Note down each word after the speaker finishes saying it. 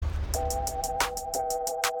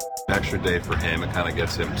extra day for him. It kind of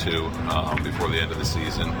gets him too before the end of the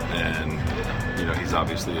season. And, he's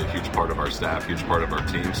obviously a huge part of our staff, huge part of our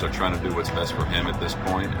team. So trying to do what's best for him at this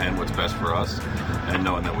point and what's best for us. And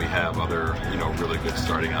knowing that we have other, really good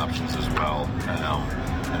starting options as well.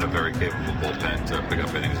 And a very capable bullpen to pick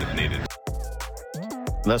up innings if needed.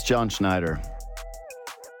 That's John Schneider,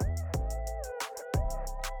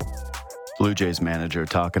 Blue Jays manager,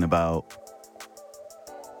 talking about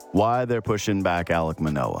why they're pushing back Alek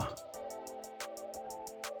Manoah.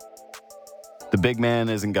 The big man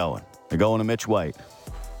isn't going. They're going to Mitch White.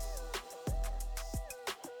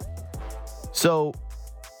 So,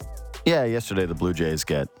 yesterday the Blue Jays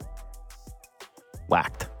get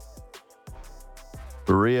whacked.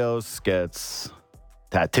 Barrios gets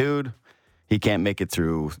tattooed. He can't make it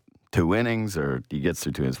through 2 innings, or he gets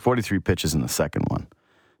through 2 innings. 43 pitches in the second one.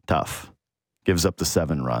 Tough. Gives up the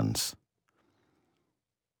 7 runs.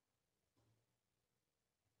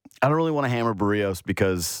 I don't really want to hammer Barrios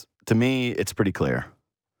because, to me, it's pretty clear.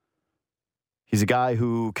 He's a guy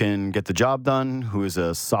who can get the job done, who is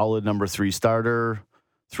a solid number 3 starter,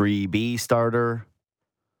 3B starter,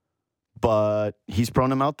 but he's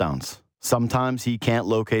prone to meltdowns. Sometimes he can't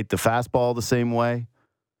locate the fastball the same way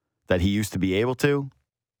that he used to be able to,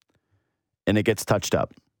 and it gets touched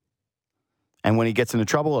up. And when he gets into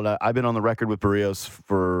trouble, and I've been on the record with Barrios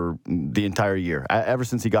for the entire year, ever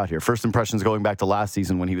since he got here. First impressions going back to last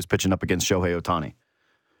season when he was pitching up against Shohei Ohtani.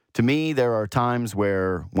 To me, there are times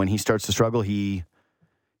where when he starts to struggle, he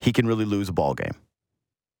can really lose a ball game.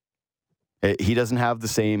 He doesn't have the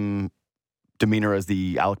same demeanor as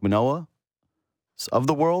the Alek Manoah of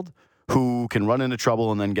the world, who can run into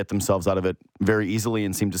trouble and then get themselves out of it very easily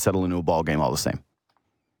and seem to settle into a ball game all the same.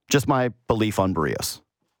 Just my belief on Barrios.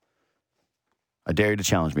 I dare you to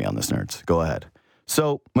challenge me on this, nerds. Go ahead.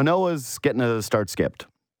 So Manoah's getting a start skipped,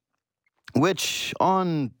 which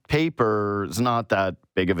on paper is not that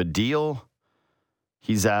big of a deal.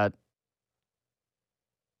 He's at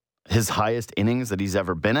his highest innings that he's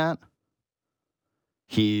ever been at.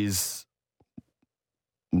 He's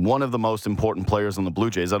one of the most important players on the Blue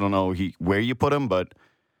Jays. I don't know where you put him, but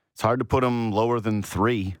it's hard to put him lower than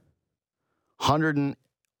 3.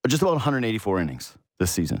 Just about 184 innings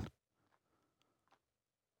this season.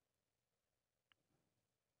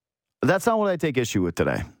 That's not what I take issue with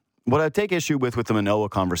today. What I take issue with the Manoah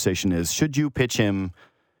conversation is, should you pitch him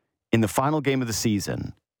in the final game of the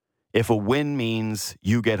season if a win means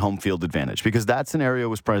you get home field advantage? Because that scenario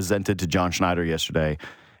was presented to John Schneider yesterday,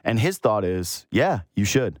 and his thought is, yeah, you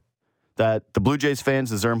should. That the Blue Jays fans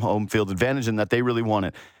deserve home field advantage and that they really want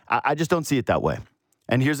it. I just don't see it that way.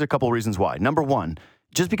 And here's a couple of reasons why. Number one,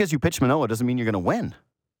 just because you pitch Manoah doesn't mean you're going to win.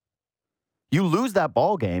 You lose that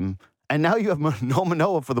ball game, and now you have no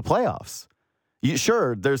Manoah for the playoffs.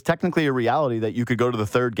 Sure, there's technically a reality that you could go to the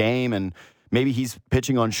third game and maybe he's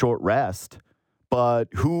pitching on short rest, but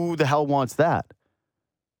who the hell wants that?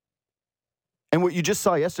 And what you just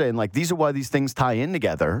saw yesterday, and these are why these things tie in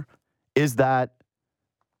together, is that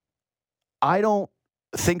I don't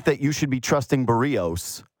think that you should be trusting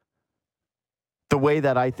Barrios the way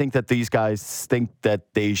that I think that these guys think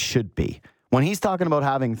that they should be. When he's talking about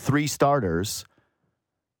having 3 starters,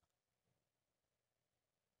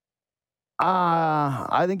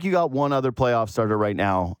 I think you got one other playoff starter right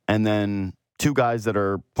now, and then 2 guys that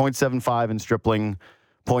are .75 in Stripling,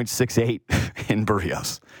 .68 in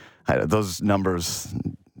Barrios. Those numbers,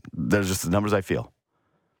 they're just the numbers I feel.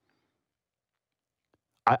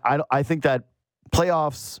 I think that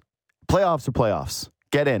playoffs are playoffs.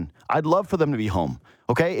 Get in. I'd love for them to be home.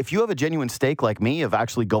 Okay? If you have a genuine stake like me of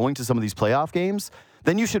actually going to some of these playoff games,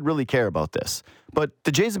 then you should really care about this. But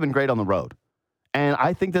the Jays have been great on the road. And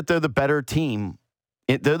I think that they're the better team.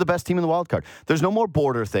 They're the best team in the wild card. There's no more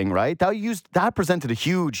border thing, right? That presented a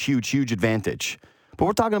huge advantage. But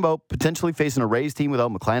we're talking about potentially facing a Rays team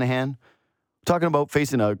without McClanahan. We're talking about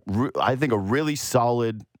facing I think a really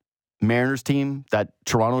solid Mariners team that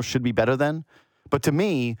Toronto should be better than. But to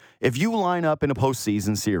me, if you line up in a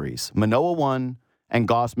postseason series, Manoah 1 and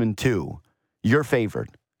Gausman 2, you're favored.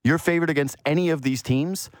 You're favored against any of these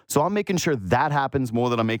teams. So I'm making sure that happens more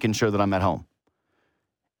than I'm making sure that I'm at home.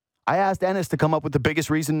 I asked Ennis to come up with the biggest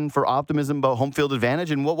reason for optimism about home field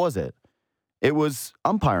advantage, and what was it? It was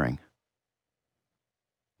umpiring.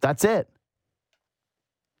 That's it.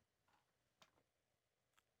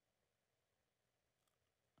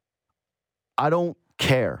 I don't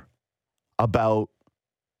care about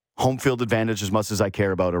home field advantage as much as I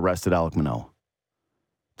care about arrested Alek Manoah.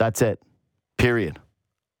 That's it. Period.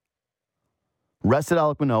 Rested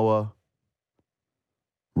Alek Manoah.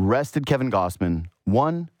 Rested Kevin Gausman.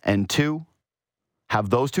 1 and 2. Have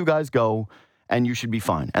those 2 guys go. and you should be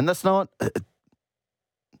fine. And that's not,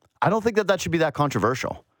 I don't think that should be that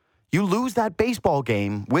controversial. You lose that baseball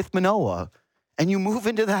game with Manoah, and you move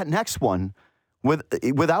into that next one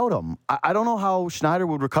without him. I don't know how Schneider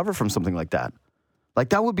would recover from something like that. Like,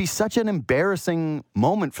 that would be such an embarrassing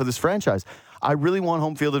moment for this franchise. I really want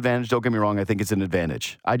home field advantage. Don't get me wrong. I think it's an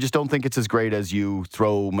advantage. I just don't think it's as great as you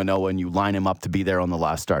throw Manoah and you line him up to be there on the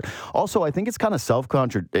last start. Also, I think it's kind of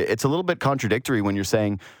it's a little bit contradictory when you're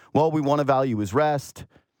saying, well, we want to value his rest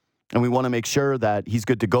and we want to make sure that he's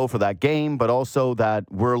good to go for that game, but also that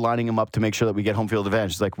we're lining him up to make sure that we get home field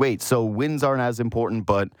advantage. It's like, wait, so wins aren't as important,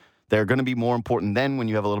 but they're going to be more important then when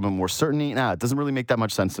you have a little bit more certainty? Nah, it doesn't really make that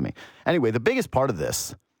much sense to me. Anyway, the biggest part of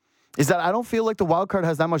this is that I don't feel like the wild card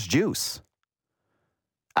has that much juice.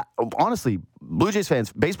 Honestly, Blue Jays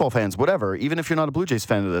fans, baseball fans, whatever, even if you're not a Blue Jays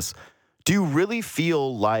fan of this, do you really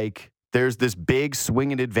feel like there's this big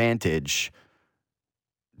swinging advantage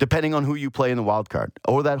depending on who you play in the wild card,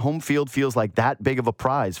 or that home field feels like that big of a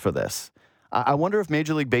prize for this? I wonder if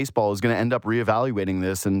Major League Baseball is going to end up reevaluating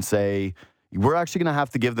this and say, we're actually going to have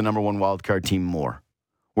to give the number one wild card team more.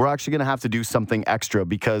 We're actually going to have to do something extra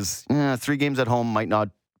because 3 games at home might not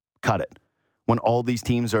cut it when all these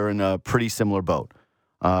teams are in a pretty similar boat.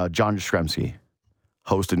 John Jastremski,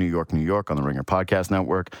 host of New York, New York on the Ringer Podcast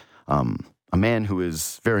Network, a man who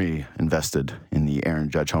is very invested in the Aaron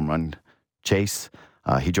Judge home run chase.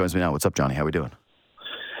 He joins me now. What's up, Johnny? How we doing?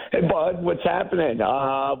 Hey, bud, what's happening?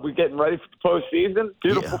 We're getting ready for the postseason.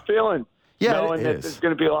 Beautiful feeling. Yeah, knowing that there's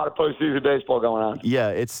going to be a lot of postseason baseball going on. Yeah,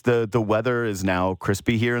 it's the weather is now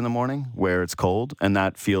crispy here in the morning where it's cold, and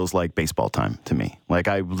that feels like baseball time to me. Like,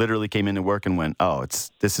 I literally came into work and went, "Oh,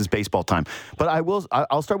 this is baseball time." But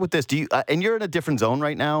I'll start with this. Do you? And you're in a different zone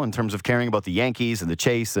right now in terms of caring about the Yankees and the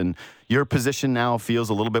chase, and your position now feels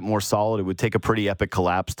a little bit more solid. It would take a pretty epic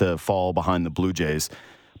collapse to fall behind the Blue Jays.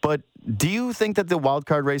 But do you think that the wild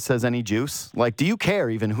card race has any juice? Like, do you care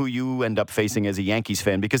even who you end up facing as a Yankees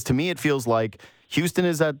fan? Because to me, it feels like Houston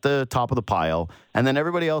is at the top of the pile, and then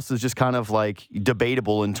everybody else is just kind of like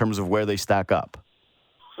debatable in terms of where they stack up.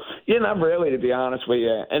 Yeah, not really, to be honest with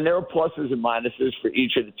you. And there are pluses and minuses for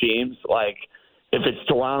each of the teams. Like, if it's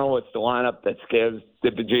Toronto, it's the lineup that scares the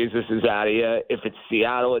bejesus is out of you. If it's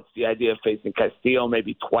Seattle, it's the idea of facing Castillo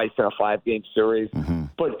maybe twice in a 5-game series. Mm-hmm.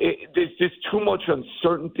 But there's just too much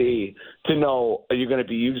uncertainty to know, are you going to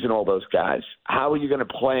be using all those guys? How are you going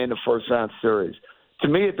to play in the first-round series? To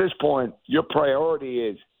me, at this point, your priority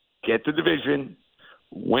is get the division,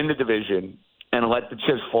 win the division, and let the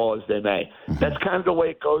chips fall as they may. Mm-hmm. That's kind of the way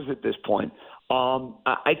it goes at this point.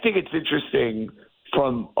 I think it's interesting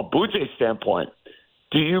from a Blue Jays standpoint.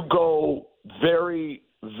 Do you go very,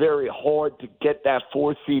 very hard to get that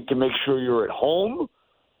 4th seed to make sure you're at home?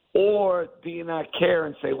 Or do you not care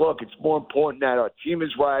and say, look, it's more important that our team is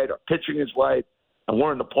right, our pitching is right, and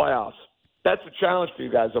we're in the playoffs? That's a challenge for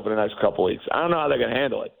you guys over the next couple of weeks. I don't know how they're going to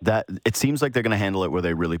handle it. It seems like they're going to handle it where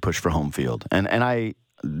they really push for home field. And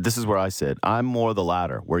this is where I sit. I'm more the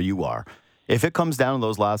latter, where you are. If it comes down to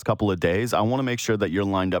those last couple of days, I want to make sure that you're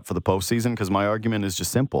lined up for the postseason, because my argument is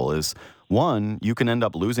just simple. Is one, you can end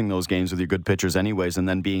up losing those games with your good pitchers anyways and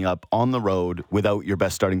then being up on the road without your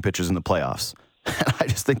best starting pitchers in the playoffs. I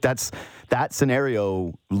just think that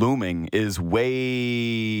scenario looming is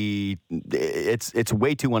way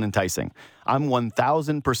too unenticing. I'm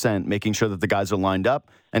 1,000% making sure that the guys are lined up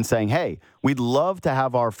and saying, hey, we'd love to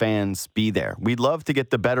have our fans be there. We'd love to get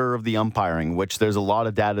the better of the umpiring, which there's a lot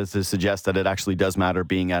of data to suggest that it actually does matter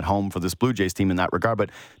being at home for this Blue Jays team in that regard. But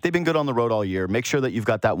they've been good on the road all year. Make sure that you've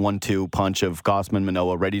got that 1-2 punch of Gausman,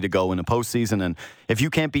 Manoah ready to go in a postseason. And if you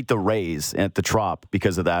can't beat the Rays at the Trop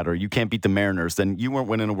because of that, or you can't beat the Mariners, then you weren't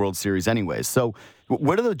winning a World Series anyways. So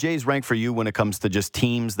where do the Jays rank for you when it comes to just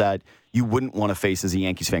teams that you wouldn't want to face as a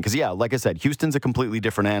Yankees fan? Because, yeah, like I said, Houston's a completely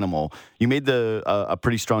different animal. You made a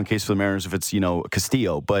pretty strong case for the Mariners if it's,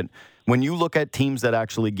 Castillo. But when you look at teams that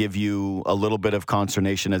actually give you a little bit of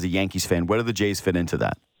consternation as a Yankees fan, where do the Jays fit into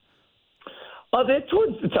that? They're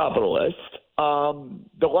towards the top of the list.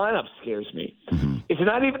 The lineup scares me. Mm-hmm. It's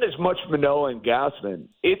not even as much Manoah and Gausman.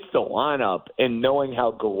 It's the lineup and knowing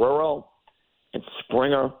how Guerrero and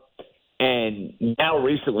Springer and now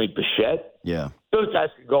recently Bichette, those guys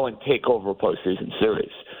can go and take over a postseason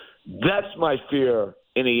series. That's my fear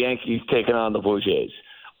in the Yankees taking on the Blue Jays.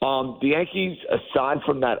 The Yankees, aside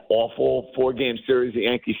from that awful 4-game series at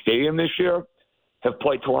Yankee Stadium this year, have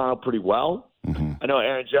played Toronto pretty well. Mm-hmm. I know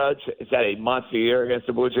Aaron Judge has had a monster year against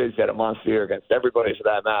the Blue Jays. He's had a monster year against everybody for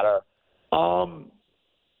that matter.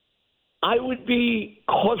 I would be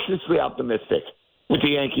cautiously optimistic with the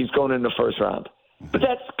Yankees going in the first round. But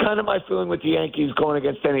that's kind of my feeling with the Yankees going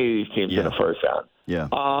against any of these teams in the first round. Yeah.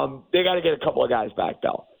 They got to get a couple of guys back,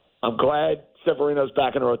 though. I'm glad Severino's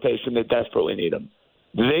back in the rotation. They desperately need him.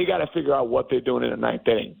 They got to figure out what they're doing in the ninth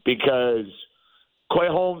inning because Clay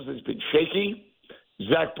Holmes has been shaky.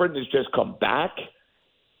 Zach Britton has just come back.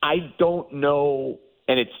 I don't know,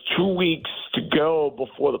 and it's 2 weeks to go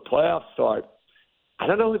before the playoffs start. I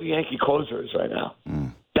don't know who the Yankee closer is right now.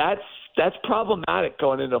 That's problematic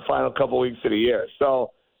going into the final couple weeks of the year.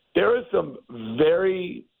 So there are some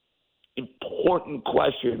very important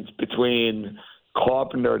questions between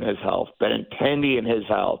Carpenter and his health, Benintendi and his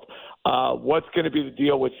health. What's going to be the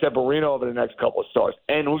deal with Severino over the next couple of starts?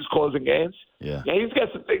 And who's closing games? Yeah, he's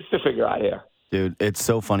got some things to figure out here. Dude, it's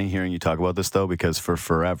so funny hearing you talk about this, though, because for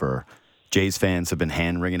forever, Jays fans have been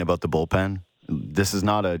hand-wringing about the bullpen. This is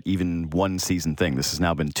not even one-season thing. This has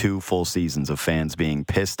now been 2 full seasons of fans being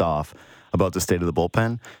pissed off about the state of the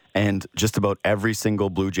bullpen. And just about every single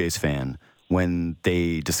Blue Jays fan, when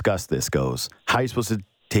they discuss this, goes, how are you supposed to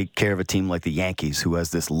take care of a team like the Yankees who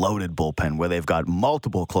has this loaded bullpen where they've got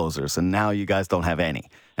multiple closers and now you guys don't have any?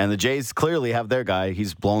 And the Jays clearly have their guy.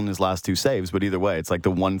 He's blown his last 2 saves, but either way, it's like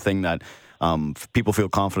the one thing that people feel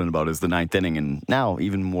confident about is the ninth inning and now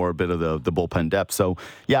even more a bit of the bullpen depth. So,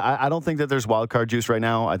 yeah, I don't think that there's wild card juice right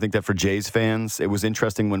now. I think that for Jays fans, it was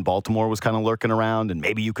interesting when Baltimore was kind of lurking around and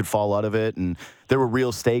maybe you could fall out of it and there were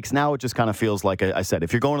real stakes. Now it just kind of feels like I said,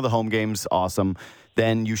 if you're going to the home games, awesome,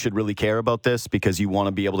 then you should really care about this because you want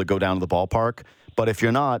to be able to go down to the ballpark. But if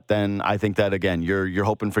you're not, then I think that, again, you're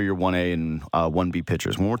hoping for your 1A and 1B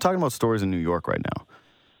pitchers. When we're talking about stories in New York right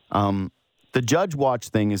now, the Judge Watch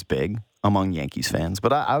thing is big among Yankees fans.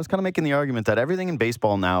 But I was kind of making the argument that everything in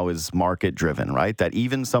baseball now is market-driven, right? That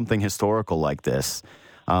even something historical like this,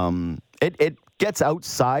 it gets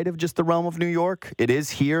outside of just the realm of New York. It is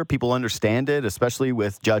here. People understand it, especially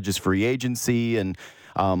with Judge's free agency and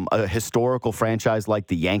a historical franchise like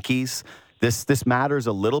the Yankees. This matters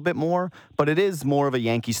a little bit more, but it is more of a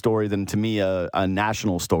Yankee story than, to me, a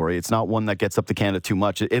national story. It's not one that gets up to Canada too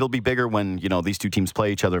much. It'll be bigger when, these two teams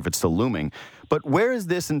play each other if it's still looming. But where is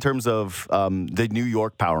this in terms of the New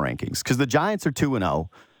York power rankings? Because the Giants are 2-0,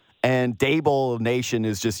 and Daboll Nation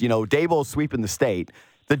is just, Daboll sweeping the state.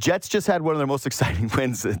 The Jets just had one of their most exciting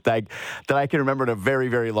wins that I can remember in a very,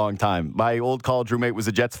 very long time. My old college roommate was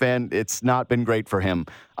a Jets fan. It's not been great for him.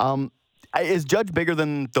 Is Judge bigger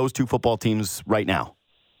than those 2 football teams right now?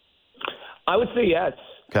 I would say yes.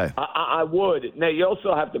 Okay. I would. Now, you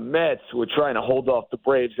also have the Mets who are trying to hold off the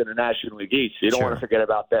Braves in the National League East. So you don't want to forget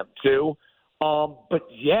about them, too. But,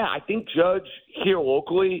 yeah, I think Judge here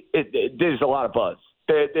locally, there's a lot of buzz.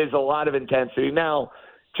 There's a lot of intensity. Now,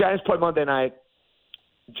 Giants play Monday night.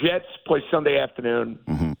 Jets play Sunday afternoon.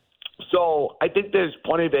 Mm-hmm. So I think there's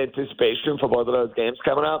plenty of anticipation for both of those games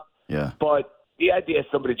coming up. Yeah. But the idea is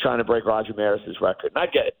somebody trying to break Roger Maris's record. And I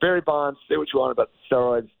get it. Barry Bonds, say what you want about the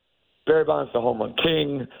steroids. Barry Bonds, the home run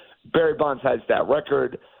king. Barry Bonds has that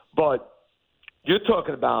record. But you're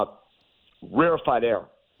talking about rarefied air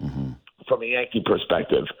from a Yankee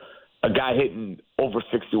perspective. A guy hitting over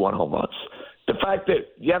 61 home runs. The fact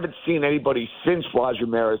that you haven't seen anybody since Roger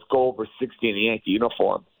Maris go over 60 in a Yankee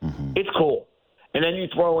uniform, it's cool. And then you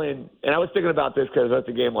throw in, and I was thinking about this because I was at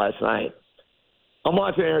the game last night. I'm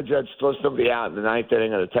watching Aaron Judge throw somebody out in the 9th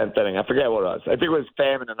inning or the 10th inning. I forget what it was. I think it was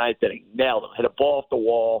Pham in the 9th inning. Nailed him. Hit a ball off the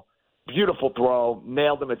wall. Beautiful throw.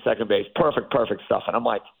 Nailed him at second base. Perfect stuff. And I'm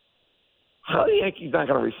like, how are the Yankees not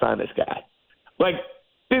going to re-sign this guy? Like,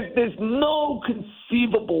 there's no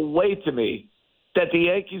conceivable way to me that the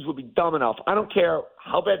Yankees would be dumb enough. I don't care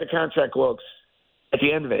how bad the contract looks at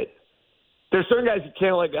the end of it. There's certain guys you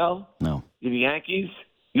can't let go. No. You're the Yankees.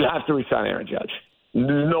 You have to re-sign Aaron Judge.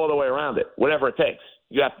 There's no other way around it. Whatever it takes,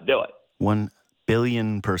 you have to do it.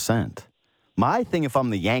 1,000,000,000%. My thing, if I'm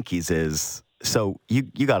the Yankees, is so you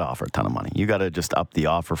got to offer a ton of money. You got to just up the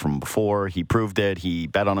offer from before. He proved it. He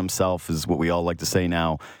bet on himself, is what we all like to say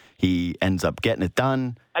now. He ends up getting it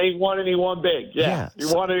done. And he won big. Yeah. He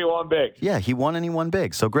won big. Yeah, he won and he won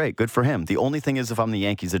big. So great. Good for him. The only thing is, if I'm the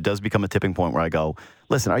Yankees, it does become a tipping point where I go,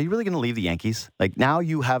 listen, are you really going to leave the Yankees? Like, now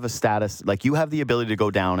you have a status, like, you have the ability to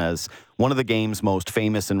go down as one of the game's most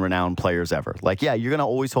famous and renowned players ever. Like, yeah, you're going to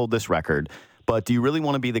always hold this record, but do you really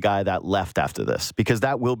want to be the guy that left after this? Because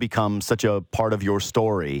that will become such a part of your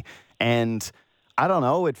story. And I don't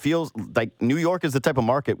know. It feels like New York is the type of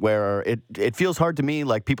market where it feels hard to me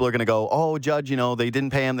like people are going to go, oh, Judge, they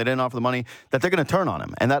didn't pay him, they didn't offer the money, that they're going to turn on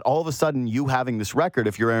him. And that all of a sudden you having this record,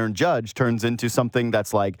 if you're Aaron Judge, turns into something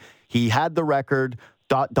that's like he had the record, ...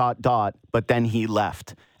 but then he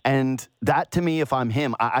left. And that, to me, if I'm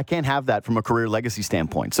him, I can't have that from a career legacy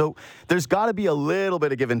standpoint. So there's got to be a little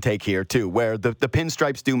bit of give and take here, too, where the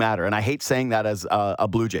pinstripes do matter. And I hate saying that as a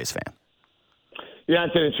Blue Jays fan. Yeah,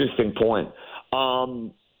 it's an interesting point.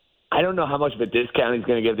 I don't know how much of a discount he's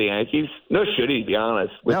going to give the Yankees. No, should he, to be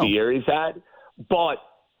honest, with the year he's had. But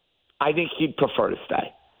I think he'd prefer to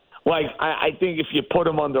stay. Like, I think if you put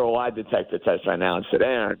him under a lie detector test right now and said,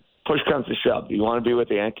 Aaron, push comes to shove, do you want to be with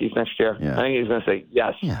the Yankees next year? Yeah. I think he's going to say,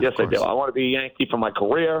 yes, I do. I want to be a Yankee for my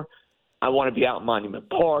career. I want to be out in Monument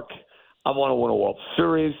Park. I want to win a World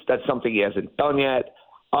Series. That's something he hasn't done yet.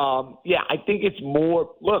 I think it's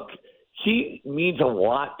more, look, he means a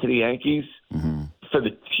lot to the Yankees for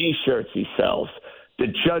the T-shirts he sells, the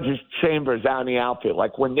judges' chambers out in the outfield.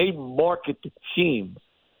 Like, when they market the team,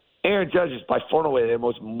 Aaron Judge is by far and away their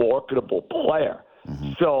most marketable player.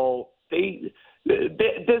 So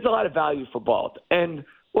there's a lot of value for both. And,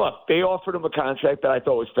 look, they offered him a contract that I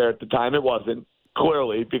thought was fair at the time. It wasn't,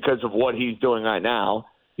 clearly, because of what he's doing right now.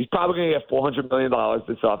 He's probably going to get $400 million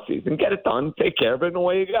this offseason. Get it done, take care of it, and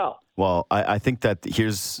away you go. Well, I think that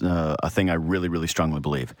here's a thing I really, really strongly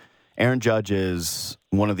believe. Aaron Judge is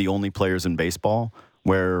one of the only players in baseball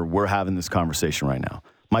where we're having this conversation right now.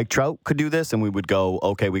 Mike Trout could do this, and we would go,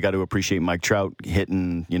 okay, we got to appreciate Mike Trout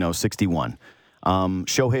hitting, 61.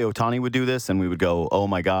 Shohei Ohtani would do this, and we would go, oh,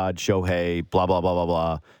 my God, Shohei, blah, blah, blah, blah,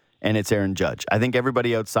 blah. And it's Aaron Judge. I think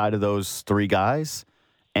everybody outside of those three guys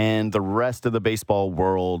and the rest of the baseball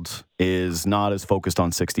world is not as focused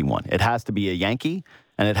on 61. It has to be a Yankee,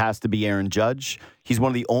 and it has to be Aaron Judge. He's one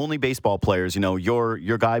of the only baseball players.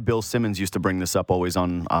 Your guy Bill Simmons used to bring this up always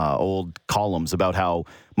on old columns about how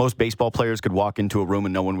most baseball players could walk into a room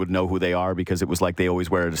and no one would know who they are because it was like they always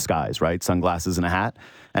wear a disguise, right? Sunglasses and a hat.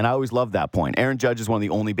 And I always loved that point. Aaron Judge is one of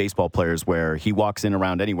the only baseball players where he walks in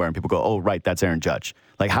around anywhere and people go, oh, right, that's Aaron Judge.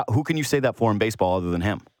 Like, who can you say that for in baseball other than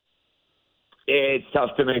him? It's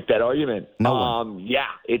tough to make that argument. No one. Yeah,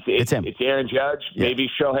 it's him. It's Aaron Judge, maybe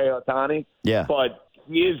Shohei Ohtani. Yeah. But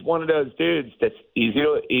he is one of those dudes that's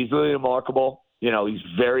easily marketable. He's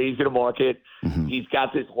very easy to market. He's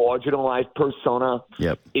got this larger-than-life persona.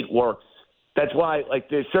 Yep. It works. That's why,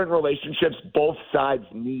 there's certain relationships, both sides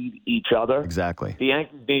need each other. Exactly. The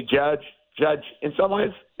Yankees need Judge. Judge, in some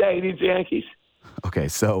ways, he needs the Yankees. Okay,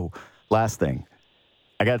 so last thing.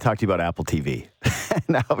 I got to talk to you about Apple TV.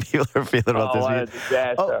 Now people are feeling about this. What a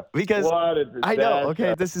disaster. Because what a disaster. I know.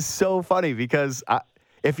 Okay, this is so funny because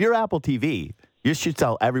if you're Apple TV, you should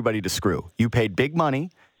tell everybody to screw. You paid big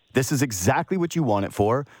money. This is exactly what you want it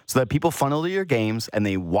for, so that people funnel to your games and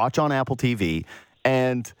they watch on Apple TV.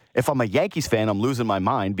 And if I'm a Yankees fan, I'm losing my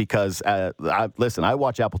mind because, I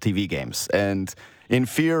watch Apple TV games. And in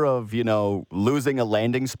fear of, losing a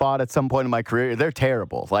landing spot at some point in my career, they're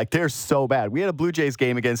terrible. Like, they're so bad. We had a Blue Jays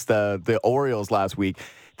game against the Orioles last week.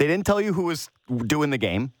 They didn't tell you who was doing the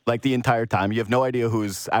game, the entire time. You have no idea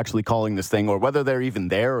who's actually calling this thing or whether they're even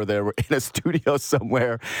there or they're in a studio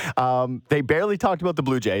somewhere. They barely talked about the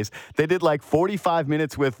Blue Jays. They did 45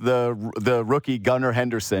 minutes with the rookie Gunnar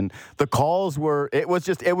Henderson. The calls it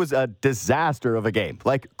was a disaster of a game,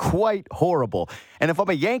 quite horrible. And if I'm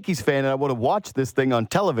a Yankees fan and I would have watched this thing on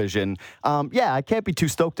television, I can't be too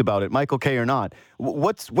stoked about it, Michael Kay or not.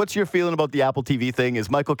 What's your feeling about the Apple TV thing? Is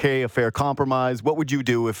Michael Kay a fair compromise? What would you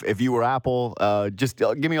do if you were Apple? Just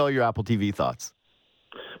give me all your Apple TV thoughts.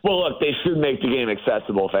 Well, look, they should make the game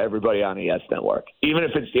accessible for everybody on the YES Network, even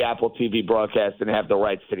if it's the Apple TV broadcast and they have the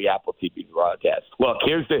rights to the Apple TV broadcast. Look,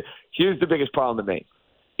 here's the biggest problem to me.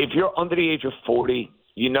 If you're under the age of 40,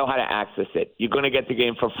 you know how to access it. You're going to get the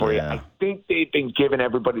game for free. Yeah. I think they've been giving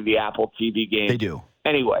everybody the Apple TV game. They do.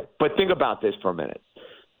 Anyway, but think about this for a minute.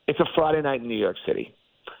 It's a Friday night in New York City.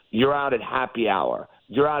 You're out at happy hour.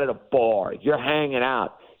 You're out at a bar. You're hanging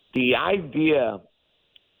out. The idea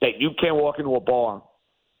that you can't walk into a bar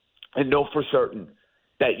and know for certain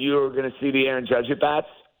that you're going to see the Aaron Judge at-bats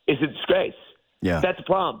is a disgrace. Yeah. That's a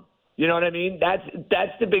problem. You know what I mean? That's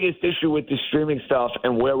the biggest issue with the streaming stuff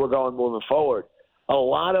and where we're going moving forward. A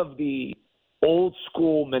lot of the old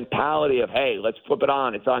school mentality of, hey, let's flip it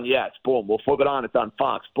on. It's on YES. Boom. We'll flip it on. It's on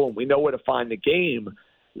Fox. Boom. We know where to find the game.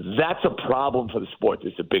 That's a problem for the sport.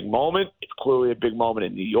 It's a big moment. It's clearly a big moment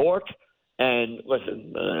in New York. And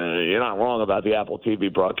listen, you're not wrong about the Apple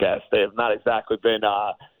TV broadcast. They have not exactly been,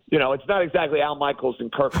 it's not exactly Al Michaels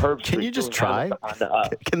and Kirk Herbstreit. Can you just try?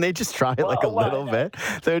 Can they just try a little bit?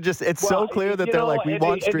 They're just, it's so clear that they're we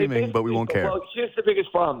want streaming, but we won't care. Well, here's the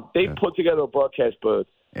biggest problem. They put together a broadcast booth,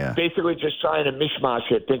 basically just trying to mishmash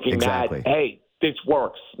it, thinking that, hey, this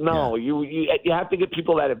works. No, you have to get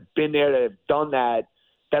people that have been there, that have done that,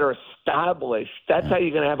 that are established, that's how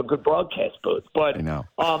you're going to have a good broadcast booth. But I know.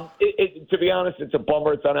 To be honest, it's a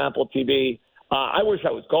bummer it's on Apple TV. I wish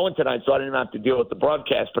I was going tonight so I didn't have to deal with the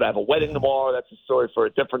broadcast, but I have a wedding tomorrow. That's a story for a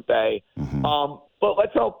different day. But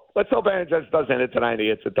let's hope Aaron Judge does end it tonight. He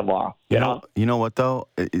hits it tomorrow. You know what, though?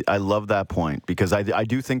 I love that point because I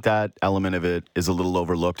do think that element of it is a little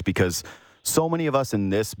overlooked because so many of us in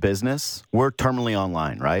this business, we're terminally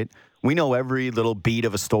online, right? We know every little beat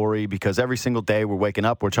of a story because every single day we're waking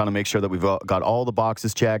up, we're trying to make sure that we've got all the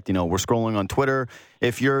boxes checked. You know, we're scrolling on Twitter.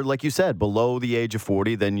 If you're, like you said, below the age of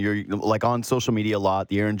 40, then you're like on social media a lot.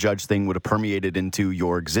 The Aaron Judge thing would have permeated into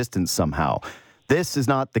your existence somehow. This is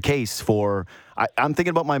not the case for, I'm thinking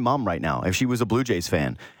about my mom right now, if she was a Blue Jays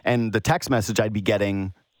fan, and the text message I'd be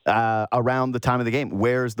getting around the time of the game.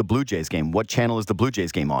 Where's the Blue Jays game? What channel is the Blue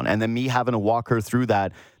Jays game on? And then me having to walk her through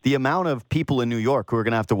that. The amount of people in New York who are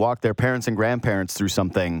going to have to walk their parents and grandparents through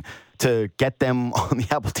something to get them on the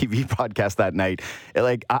Apple TV broadcast that night.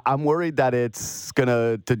 Like, I'm worried that it's going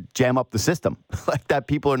to jam up the system. Like, that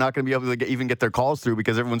people are not going to be able to even get their calls through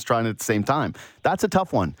because everyone's trying at the same time. That's a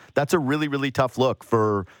tough one. That's a really, really tough look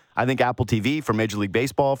for, I think, Apple TV, for Major League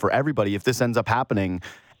Baseball, for everybody, if this ends up happening.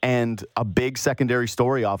 And a big secondary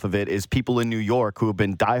story off of it is people in New York who have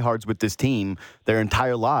been diehards with this team their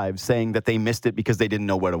entire lives saying that they missed it because they didn't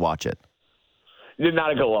know where to watch it.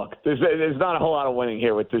 Not a good look. There's not a whole lot of winning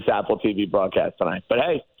here with this Apple TV broadcast tonight. But,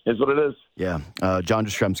 hey, it's what it is. Yeah. John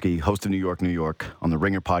Jastremski, host of New York, New York on the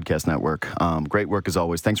Ringer Podcast Network. Great work as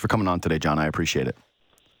always. Thanks for coming on today, John. I appreciate it.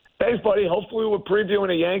 Thanks, buddy. Hopefully we're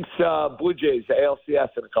previewing a Yanks Blue Jays ALCS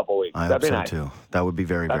in a couple of weeks. That'd be nice. Too. That would be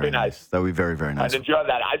very nice. That would be very, very nice. I'd enjoy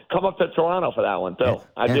that. I'd come up to Toronto for that one, too.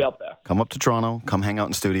 I'd be up there. Come up to Toronto. Come hang out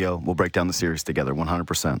in studio. We'll break down the series together,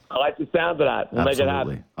 100%. I like the sound of that. We'll make it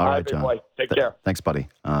happen. All right, John. Boy. Take care. Thanks, buddy.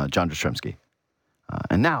 John Jastremski.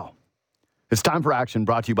 And now, it's time for action,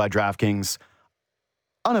 brought to you by DraftKings,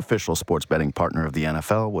 unofficial sports betting partner of the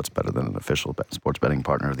NFL. What's better than an official sports betting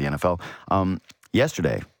partner of the NFL?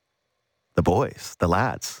 Yesterday, the boys, the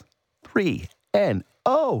lads, 3-0,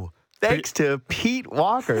 thanks to Pete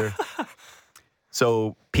Walker.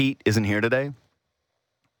 So Pete isn't here today.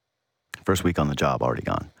 First week on the job, already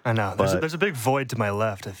gone. I know. There's a big void to my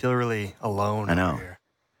left. I feel really alone. I know. Here.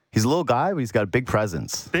 He's a little guy, but he's got a big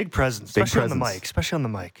presence. Especially on the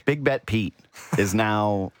mic. Big Bet Pete is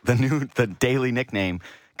now the daily nickname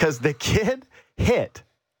because the kid hit.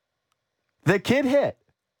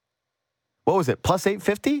 What was it? Plus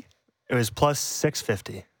 850? It was plus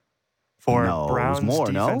 650 for Browns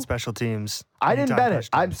defense, special teams. I didn't bet it.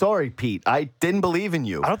 Touchdown. I'm sorry, Pete. I didn't believe in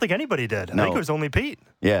you. I don't think anybody did. I think it was only Pete.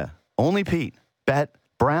 Yeah, only Pete. Bet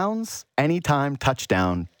Browns anytime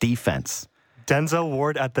touchdown defense. Denzel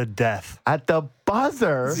Ward at the death. At the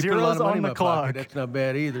buzzer. Zeros on the clock. That's not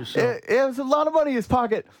bad either. So. It was a lot of money in his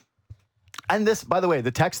pocket. And this, by the way,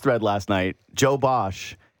 the text thread last night, Joe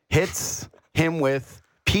Bosch hits him with,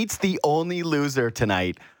 Pete's the only loser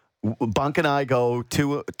tonight. Bunk and I go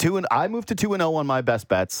 2 and I moved to 2-0 on my best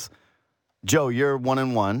bets. Joe, you're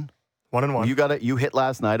 1-1. 1-1. You hit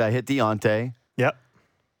last night. I hit Deontay. Yep.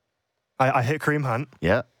 I hit Kareem Hunt.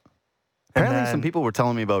 Yeah. Apparently, some people were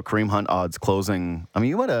telling me about Kareem Hunt odds closing. I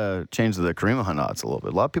mean, you might have changed the Kareem Hunt odds a little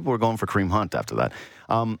bit. A lot of people were going for Kareem Hunt after that.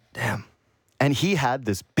 Damn. And he had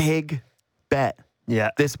this big bet.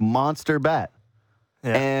 Yeah. This monster bet.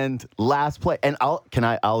 Yeah. And last play. And I'll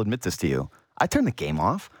admit this to you. I turned the game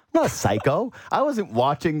off. I'm not a psycho. I wasn't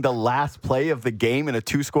watching the last play of the game in a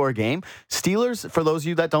 2-score game. Steelers, for those of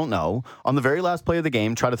you that don't know, on the very last play of the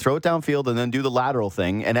game, try to throw it downfield and then do the lateral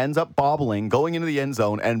thing and ends up bobbling, going into the end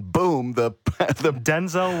zone, and boom, the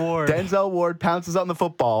Denzel Ward pounces on the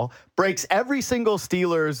football, breaks every single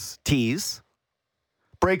Steelers tease,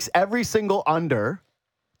 breaks every single under.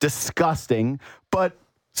 Disgusting. But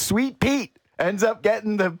Sweet Pete ends up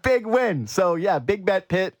getting the big win. So, yeah, Big Bet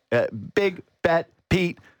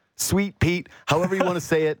Pete, Sweet Pete, however you want to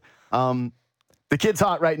say it. The kid's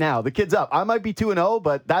hot right now. The kid's up. I might be 2-0,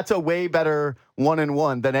 but that's a way better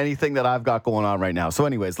 1-1 than anything that I've got going on right now. So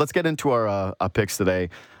anyways, let's get into our picks today.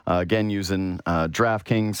 Again, using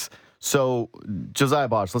DraftKings. So, Josiah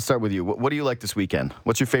Bosch, let's start with you. What do you like this weekend?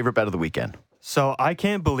 What's your favorite bet of the weekend? So I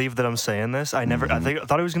can't believe that I'm saying this. I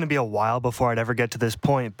thought it was going to be a while before I'd ever get to this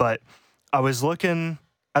point, but I was looking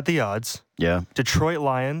at the odds. Yeah. Detroit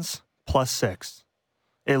Lions +6.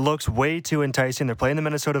 It looks way too enticing. They're playing the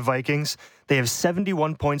Minnesota Vikings. They have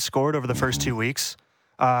 71 points scored over the first 2 weeks.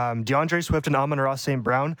 DeAndre Swift and Amon-Ra St.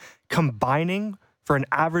 Brown combining for an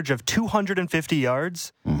average of 250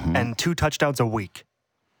 yards and 2 touchdowns a week.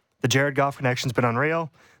 The Jared Goff connection's been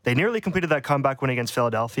unreal. They nearly completed that comeback win against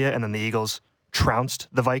Philadelphia, and then the Eagles trounced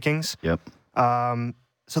the Vikings. Yep.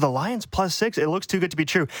 So the Lions +6, it looks too good to be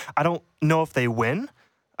true. I don't know if they win,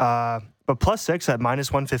 but +6 at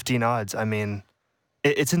 -115 odds. I mean,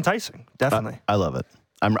 it's enticing, definitely. I love it.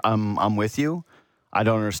 I'm with you. I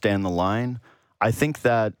don't understand the line. I think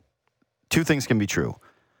that two things can be true.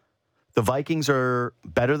 The Vikings are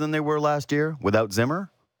better than they were last year without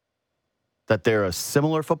Zimmer. That they're a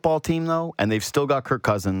similar football team, though, and they've still got Kirk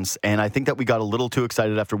Cousins. And I think that we got a little too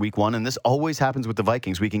excited after week one, and this always happens with the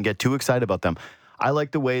Vikings. We can get too excited about them. I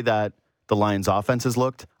like the way that the Lions' offense has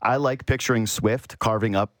looked. I like picturing Swift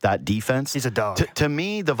carving up that defense. He's a dog. To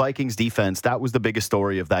me, the Vikings' defense, that was the biggest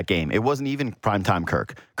story of that game. It wasn't even primetime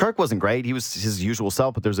Kirk. Kirk wasn't great. He was his usual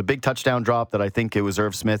self, but there's a big touchdown drop that I think it was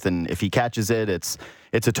Irv Smith, and if he catches it, it's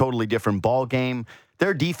a totally different ball game.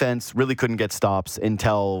 Their defense really couldn't get stops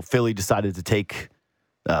until Philly decided to take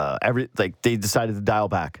they decided to dial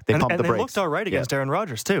back. They pumped the brakes. And they looked all right against Aaron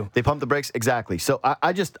Rodgers, too. They pumped the brakes, exactly. So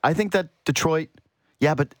I think that Detroit,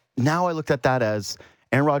 but now I looked at that as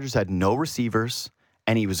Aaron Rodgers had no receivers,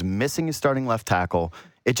 and he was missing his starting left tackle.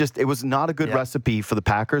 It was not a good recipe for the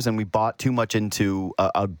Packers, and we bought too much into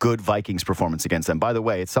a good Vikings performance against them. By the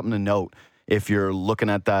way, it's something to note if you're looking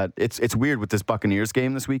at that. It's weird with this Buccaneers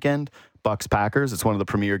game this weekend, Bucs-Packers. It's one of the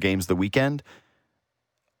premier games of the weekend.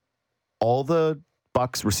 All the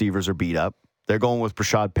Bucs receivers are beat up. They're going with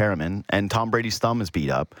Brashad Perriman, and Tom Brady's thumb is beat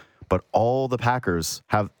up. But all the Packers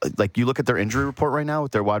have, you look at their injury report right now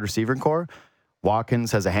with their wide receiver core.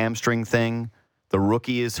 Watkins has a hamstring thing. The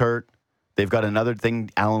rookie is hurt. They've got another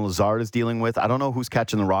thing Alan Lazard is dealing with. I don't know who's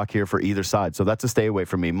catching the rock here for either side, so that's a stay away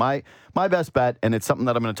from me. My best bet, and it's something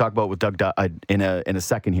that I'm going to talk about with Doug in a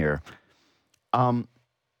second here. I'm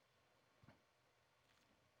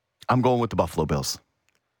going with the Buffalo Bills.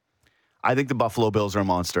 I think the Buffalo Bills are a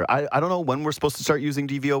monster. I don't know when we're supposed to start using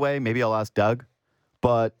DVOA. Maybe I'll ask Doug,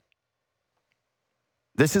 but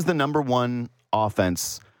this is the number one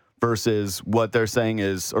offense versus what they're saying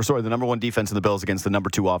is, the number one defense in the Bills against the number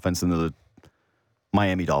two offense in the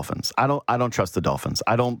Miami Dolphins. I don't trust the Dolphins.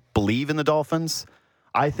 I don't believe in the Dolphins.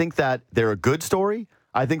 I think that they're a good story.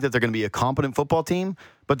 I think that they're going to be a competent football team.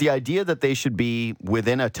 But the idea that they should be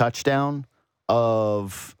within a touchdown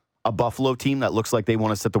of a Buffalo team that looks like they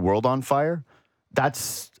want to set the world on fire,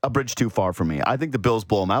 that's a bridge too far for me. I think the Bills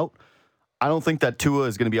blow them out. I don't think that Tua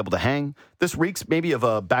is going to be able to hang. This reeks maybe of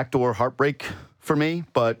a backdoor heartbreak for me,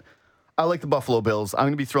 but I like the Buffalo Bills. I'm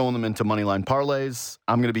going to be throwing them into moneyline parlays.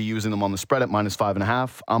 I'm going to be using them on the spread at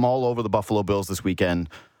 -5.5. I'm all over the Buffalo Bills this weekend.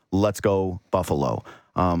 Let's go Buffalo.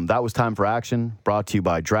 That was Time for Action, brought to you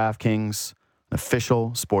by DraftKings, an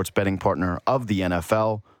official sports betting partner of the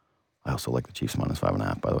NFL. I also like the Chiefs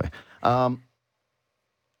 -5.5, by the way.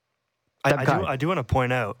 I do want to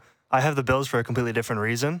point out, I have the Bills for a completely different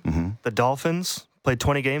reason. Mm-hmm. The Dolphins played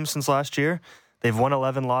 20 games since last year. They've won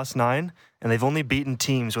 11, lost 9, and they've only beaten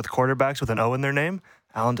teams with quarterbacks with an O in their name.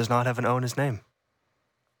 Allen does not have an O in his name.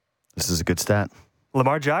 This is a good stat.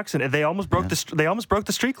 Lamar Jackson, they almost broke the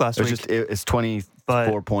streak last week. It's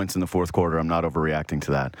 24 points in the fourth quarter. I'm not overreacting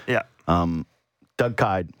to that. Yeah. Doug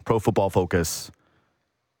Kyed, Pro Football Focus.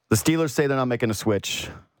 The Steelers say they're not making a switch.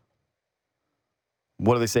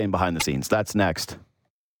 What are they saying behind the scenes? That's next.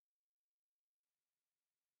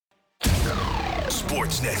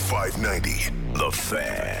 Sportsnet 590, The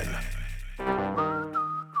Fan.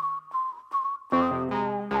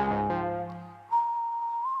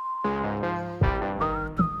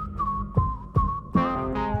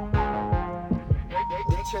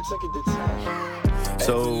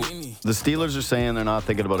 So the Steelers are saying they're not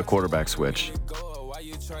thinking about a quarterback switch.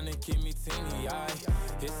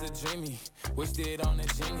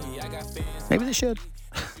 Maybe they should.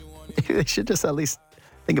 Maybe they should just at least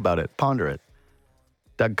think about it, ponder it.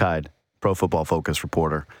 Doug Kyed, Pro Football Focus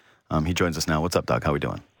reporter. He joins us now. What's up, Doug? How we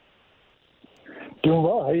doing? Doing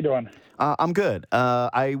well. How you doing? I'm good.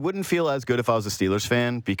 I wouldn't feel as good if I was a Steelers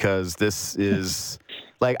fan because this is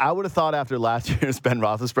I would have thought after last year's Ben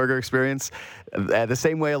Roethlisberger experience, the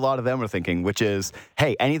same way a lot of them are thinking, which is,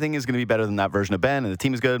 hey, anything is going to be better than that version of Ben, and the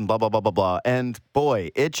team is good, and blah, blah, blah, blah, blah. And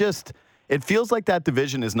boy, it feels like that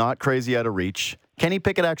division is not crazy out of reach. Kenny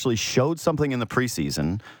Pickett actually showed something in the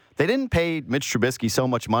preseason. They didn't pay Mitch Trubisky so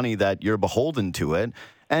much money that you're beholden to it.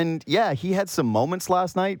 And yeah, he had some moments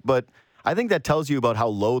last night, but I think that tells you about how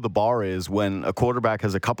low the bar is when a quarterback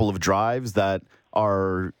has a couple of drives that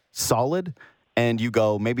are solid and you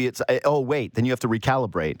go, maybe it's, then you have to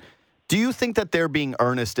recalibrate. Do you think that they're being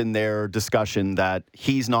earnest in their discussion that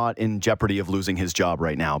he's not in jeopardy of losing his job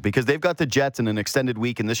right now? Because they've got the Jets in an extended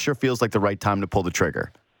week, and this sure feels like the right time to pull the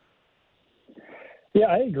trigger. Yeah,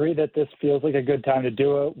 I agree that this feels like a good time to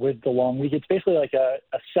do it with the long week. It's basically like a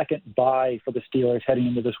second bye for the Steelers heading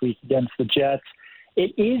into this week against the Jets.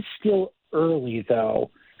 It is still early, though.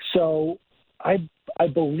 So I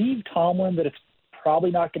believe Tomlin that it's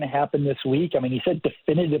probably not going to happen this week. I mean, he said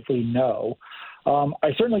definitively no.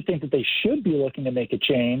 I certainly think that they should be looking to make a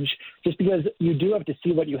change just because you do have to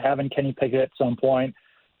see what you have in Kenny Pickett at some point.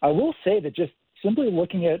 I will say that just simply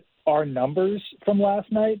looking at our numbers from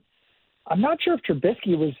last night, I'm not sure if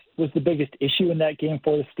Trubisky was the biggest issue in that game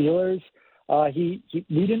for the Steelers. We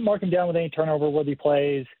didn't mark him down with any turnover-worthy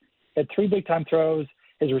plays. Had 3 big-time throws.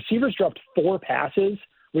 His receivers dropped 4 passes,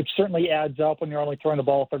 which certainly adds up when you're only throwing the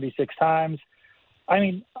ball 36 times. I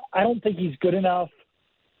mean, I don't think he's good enough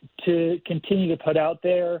to continue to put out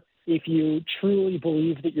there if you truly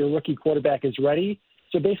believe that your rookie quarterback is ready.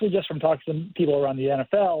 So basically just from talking to people around the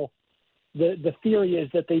NFL, the theory is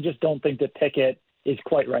that they just don't think that Pickett is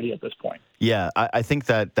quite ready at this point. Yeah, I think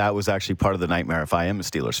that was actually part of the nightmare, if I am a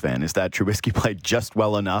Steelers fan, is that Trubisky played just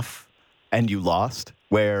well enough and you lost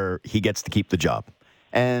where he gets to keep the job.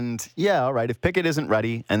 And, yeah, all right, if Pickett isn't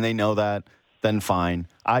ready and they know that, then fine.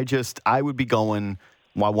 I would be going,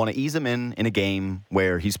 well, I want to ease him in a game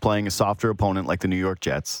where he's playing a softer opponent like the New York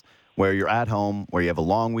Jets, where you're at home, where you have a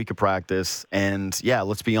long week of practice. And, yeah,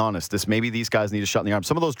 let's be honest, maybe these guys need a shot in the arm.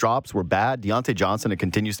 Some of those drops were bad. Deontay Johnson, it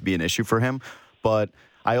continues to be an issue for him. But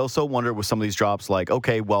I also wonder with some of these drops, like,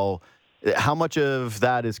 okay, well, how much of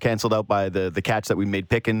that is canceled out by the catch that we made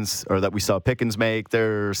Pickens or that we saw Pickens make?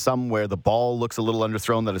 There's some where the ball looks a little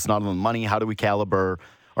underthrown, that it's not on the money. How do we calibrate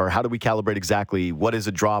exactly what is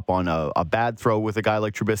a drop on a bad throw with a guy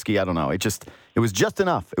like Trubisky? I don't know. It was just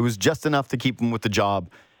enough. It was just enough to keep him with the job,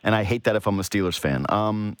 and I hate that if I'm a Steelers fan.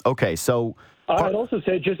 Okay, so I'd also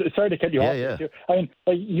say, just sorry to cut you off. Yeah. I mean,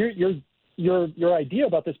 your idea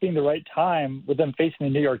about this being the right time with them facing the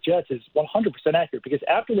New York Jets is 100% accurate, because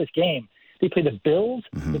after this game, they play the Bills,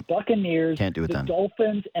 the Buccaneers, the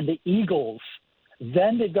Dolphins, and the Eagles.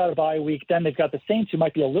 Then they've got a bye week. Then they've got the Saints, who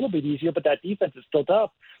might be a little bit easier, but that defense is still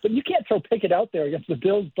tough. But you can't throw Pickett out there against the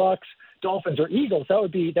Bills, Bucks, Dolphins, or Eagles. That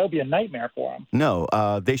would be a nightmare for him. No,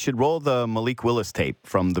 they should roll the Malik Willis tape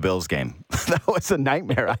from the Bills game. That was a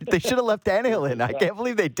nightmare. They should have left Tannehill in. I can't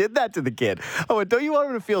believe they did that to the kid. Oh, don't you want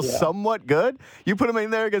him to feel somewhat good? You put him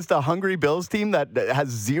in there against a hungry Bills team that has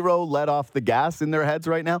 0 let off the gas in their heads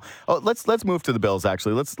right now. Oh, let's move to the Bills.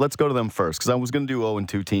 Actually, let's go to them first, because I was going to do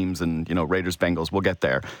 0-2 teams and Raiders Bengals. We'll get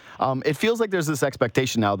there. It feels like there's this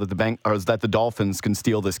expectation now that the Dolphins can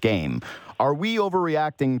steal this game. Are we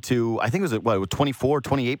overreacting to, I think it was 24,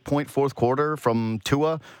 28-point fourth quarter from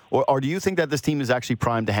Tua? Or do you think that this team is actually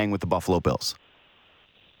primed to hang with the Buffalo Bills?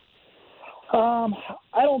 I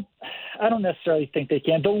don't necessarily think they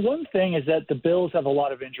can. The one thing is that the Bills have a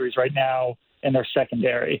lot of injuries right now in their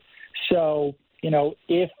secondary. So,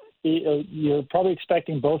 if you're probably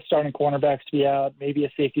expecting both starting cornerbacks to be out, maybe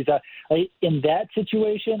a safety's out. In that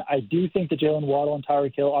situation, I do think that Jalen Waddle and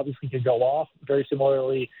Tyreek Hill obviously could go off very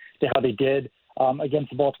similarly to how they did against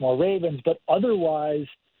the Baltimore Ravens. But otherwise,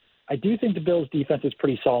 I do think the Bills' defense is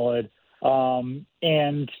pretty solid. And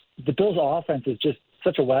the Bills' offense is just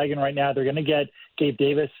such a wagon right now. They're going to get Gabe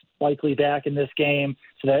Davis likely back in this game,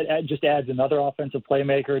 so that just adds another offensive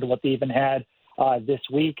playmaker to what they even had this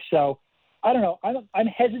week. So I don't know. I'm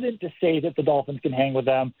hesitant to say that the Dolphins can hang with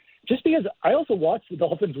them, just because I also watched the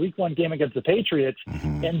Dolphins' Week 1 game against the Patriots,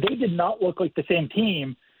 and they did not look like the same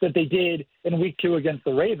team that they did in Week 2 against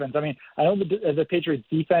the Ravens. I mean, I know the Patriots'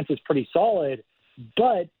 defense is pretty solid,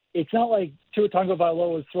 but it's not like Tua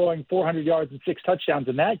Tagovailoa was throwing 400 yards and 6 touchdowns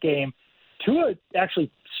in that game. Tua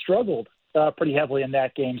actually struggled pretty heavily in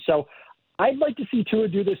that game. So I'd like to see Tua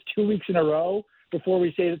do this 2 weeks in a row before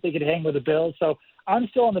we say that they could hang with the Bills. So I'm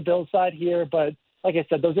still on the Bills side here, but like I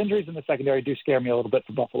said, those injuries in the secondary do scare me a little bit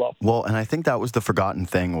for Buffalo. Well, and I think that was the forgotten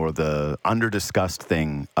thing, or the under-discussed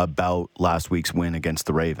thing about last week's win against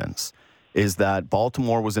the Ravens, is that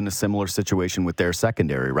Baltimore was in a similar situation with their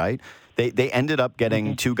secondary, right? They ended up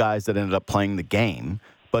getting 2 guys that ended up playing the game,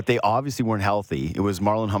 but they obviously weren't healthy. It was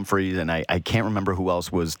Marlon Humphreys, and I can't remember who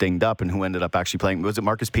else was dinged up and who ended up actually playing. Was it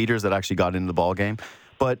Marcus Peters that actually got into the ball game?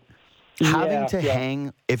 But having to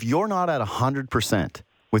hang, if you're not at 100%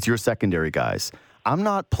 with your secondary guys, I'm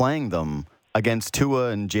not playing them against Tua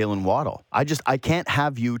and Jalen Waddle. I can't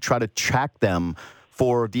have you try to track them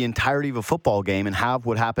for the entirety of a football game and have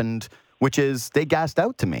what happened, which is they gassed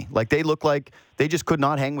out to me. Like, they looked like they just could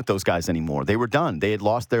not hang with those guys anymore. They were done. They had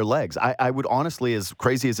lost their legs. I would honestly, as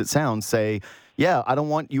crazy as it sounds, say, yeah, I don't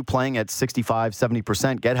want you playing at 65,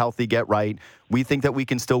 70%. Get healthy, get right. We think that we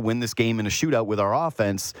can still win this game in a shootout with our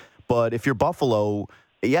offense. But if you're Buffalo,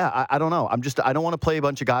 yeah, I don't know. I don't want to play a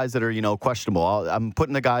bunch of guys that are, questionable. I'm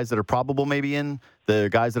putting the guys that are probable maybe in, the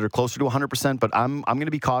guys that are closer to 100%, but I'm going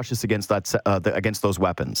to be cautious against that, against those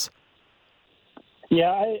weapons. Yeah,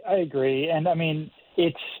 I agree. And, I mean,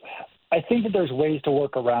 I think that there's ways to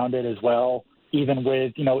work around it as well, even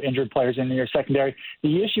with, injured players in your secondary.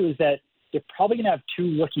 The issue is that you're probably going to have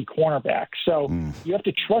two rookie cornerbacks. So you have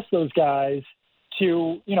to trust those guys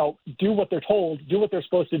to, do what they're told, do what they're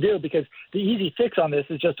supposed to do, because the easy fix on this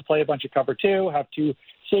is just to play a bunch of cover two, have two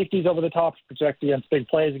safeties over the top to protect against big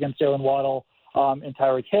plays against Jalen Waddle and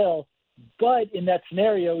Tyreek Hill. But in that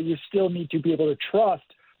scenario, you still need to be able to trust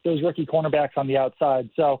those rookie cornerbacks on the outside.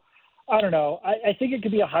 So I don't know. I think it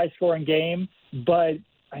could be a high-scoring game, but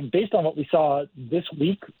based on what we saw this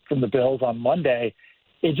week from the Bills on Monday,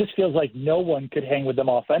 it just feels like no one could hang with them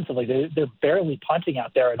offensively. They're barely punting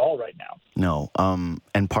out there at all right now. No.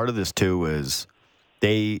 And part of this, too, is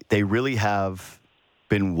they really have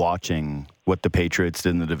been watching what the Patriots did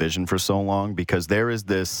in the division for so long, because there is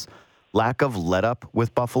this lack of let-up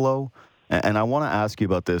with Buffalo. And I want to ask you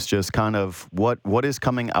about this, just kind of what is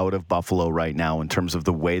coming out of Buffalo right now in terms of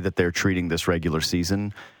the way that they're treating this regular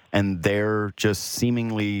season, and their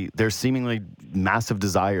seemingly massive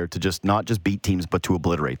desire to just not just beat teams but to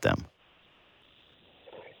obliterate them.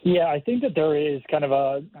 Yeah, I think that there is kind of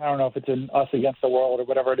I don't know if it's an us against the world or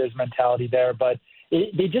whatever it is mentality there, but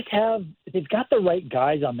they've got the right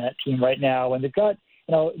guys on that team right now, and they've got,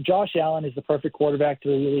 Josh Allen is the perfect quarterback to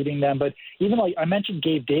be leading them. But even like I mentioned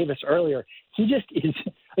Gabe Davis earlier, he just is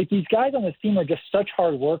like, these guys on this team are just such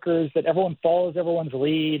hard workers that everyone follows everyone's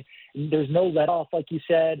lead. There's no let off, like you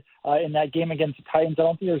said, in that game against the Titans. I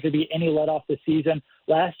don't think there's going to be any let off this season.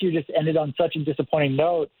 Last year just ended on such a disappointing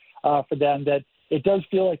note for them that it does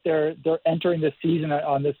feel like they're entering this season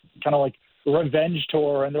on this kind of like revenge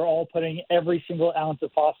tour, and they're all putting every single ounce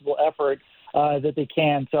of possible effort that they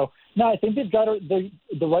can. So, no, I think they've got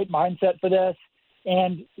the right mindset for this.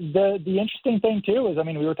 And the interesting thing, too, is,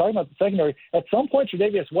 we were talking about the secondary. At some point,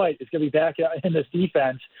 Tre'Davious White is going to be back in this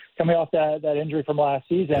defense coming off that injury from last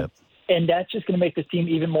season. Yep. And that's just going to make this team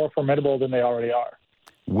even more formidable than they already are.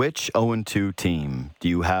 Which 0-2 team do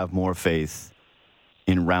you have more faith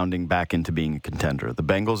in rounding back into being a contender, the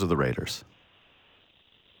Bengals or the Raiders?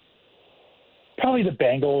 Probably the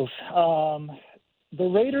Bengals. The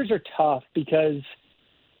Raiders are tough because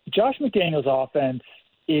Josh McDaniels' offense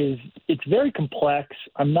it's very complex.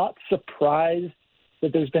 I'm not surprised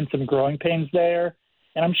that there's been some growing pains there,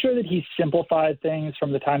 and I'm sure that he's simplified things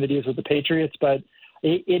from the time that he was with the Patriots, but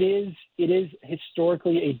it is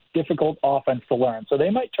historically a difficult offense to learn. So they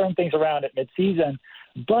might turn things around at midseason,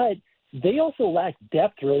 but they also lack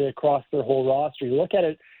depth really across their whole roster. You look at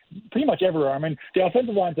it pretty much everywhere. The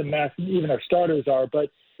offensive line's a mess, even their starters are, but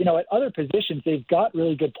at other positions, they've got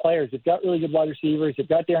really good players. They've got really good wide receivers. They've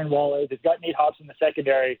got Darren Waller. They've got Nate Hobbs in the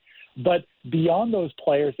secondary. But beyond those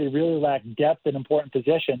players, they really lack depth in important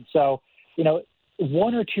positions. So,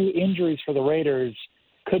 one or two injuries for the Raiders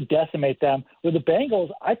could decimate them. With the Bengals,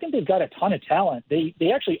 I think they've got a ton of talent. They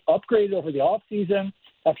actually upgraded over the offseason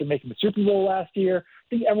after making the Super Bowl last year. I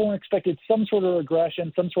think everyone expected some sort of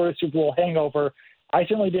regression, some sort of Super Bowl hangover. I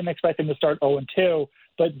certainly didn't expect them to start 0-2.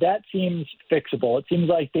 But that seems fixable. It seems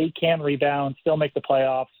like they can rebound, still make the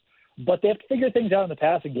playoffs, but they have to figure things out in the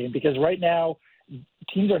passing game, because right now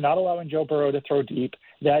teams are not allowing Joe Burrow to throw deep.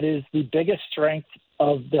 That is the biggest strength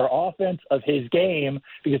of their offense, of his game,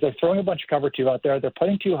 because they're throwing a bunch of cover two out there. They're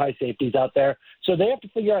putting two high safeties out there. So they have to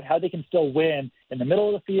figure out how they can still win in the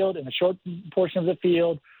middle of the field, in the short portion of the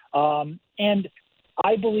field. And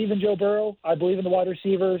I believe in Joe Burrow. I believe in the wide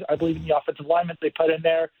receivers. I believe in the offensive linemen they put in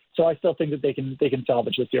there. So I still think that they can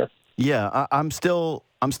salvage this year. Yeah, I'm still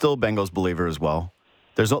a Bengals believer as well.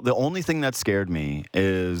 The only thing that scared me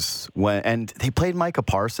is and they played Micah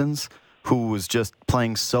Parsons, who was just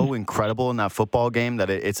playing so incredible in that football game that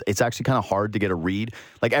it's actually kind of hard to get a read.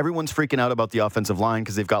 Like, everyone's freaking out about the offensive line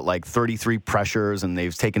because they've got like 33 pressures and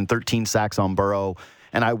they've taken 13 sacks on Burrow.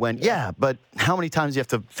 And I went, yeah, but how many times do you have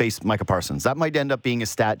to face Micah Parsons? That might end up being a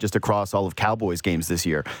stat just across all of Cowboys games this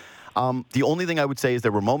year. The only thing I would say is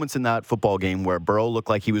there were moments in that football game where Burrow looked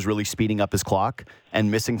like he was really speeding up his clock and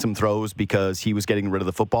missing some throws because he was getting rid of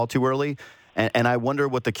the football too early. And I wonder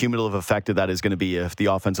what the cumulative effect of that is going to be if the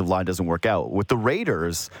offensive line doesn't work out. With the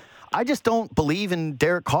Raiders, I just don't believe in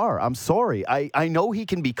Derek Carr. I'm sorry. I know he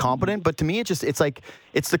can be competent, but to me, it's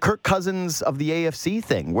the Kirk Cousins of the AFC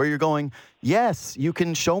thing, where you're going, yes, you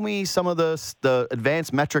can show me some of the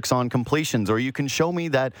advanced metrics on completions, or you can show me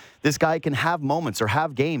that this guy can have moments or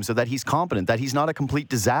have games so that he's competent, that he's not a complete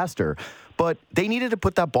disaster. But they needed to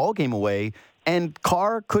put that ball game away, and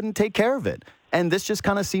Carr couldn't take care of it. And this just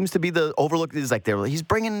kind of seems to be the overlook. Is like he's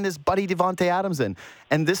bringing his buddy Devontae Adams in.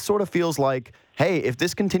 And this sort of feels like, hey, if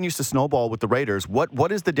this continues to snowball with the Raiders,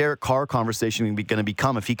 what is the Derek Carr conversation going to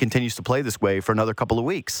become if he continues to play this way for another couple of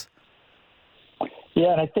weeks?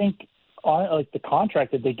 Yeah, and I think the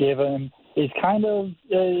contract that they gave him is kind of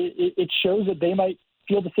it shows that they might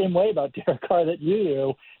feel the same way about Derek Carr that you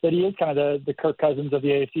do, that he is kind of the Kirk Cousins of the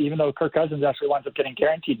AFC, even though Kirk Cousins actually winds up getting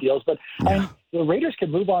guaranteed deals. But I mean, the Raiders could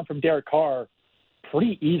move on from Derek Carr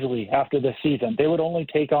pretty easily after this season. They would only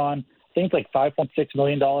take on, I think, like $5.6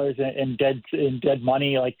 million in dead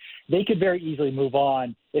money. Like, they could very easily move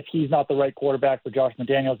on if he's not the right quarterback for Josh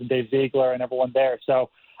McDaniels and Dave Ziegler and everyone there. So,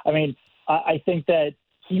 I mean, I think that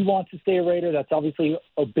he wants to stay a Raider. That's obviously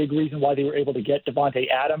a big reason why they were able to get Devontae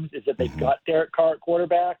Adams, is that they've got Derek Carr at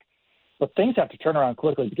quarterback. But things have to turn around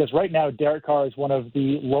quickly, because right now Derek Carr is one of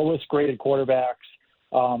the lowest graded quarterbacks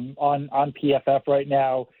on PFF right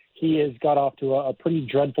now. He has got off to a pretty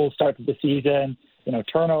dreadful start to the season.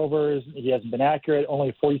 Turnovers, he hasn't been accurate, only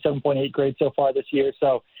a 47.8 grade so far this year.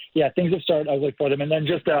 So, yeah, things have started ugly for them. And then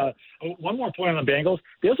just one more point on the Bengals.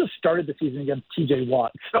 They also started the season against T.J.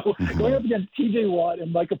 Watt. So going up against T.J. Watt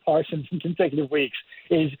and Micah Parsons in consecutive weeks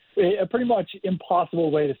is a pretty much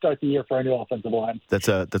impossible way to start the year for a new offensive line. That's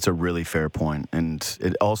a really fair point. And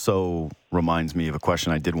it also reminds me of a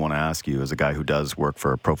question I did want to ask you as a guy who does work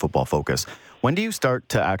for Pro Football Focus. When do you start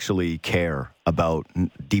to actually care about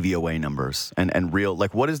DVOA numbers and real,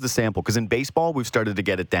 like, what is the sample? Because in baseball, we've started to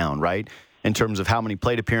get it down, right? In terms of how many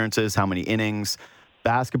plate appearances, how many innings.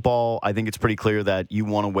 Basketball, I think it's pretty clear that you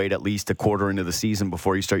want to wait at least a quarter into the season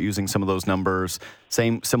before you start using some of those numbers.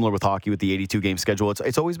 Similar with hockey with the 82-game schedule.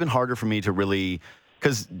 It's always been harder for me to really,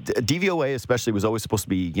 because DVOA especially was always supposed to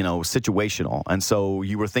be, situational. And so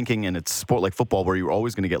you were thinking in a sport like football where you were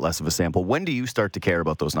always going to get less of a sample. When do you start to care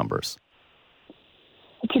about those numbers?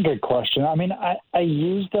 That's a good question. I mean, I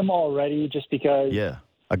use them already just because. Yeah.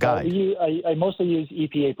 A guide. I mostly use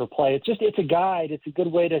EPA per play. It's a guide. It's a good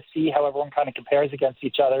way to see how everyone kind of compares against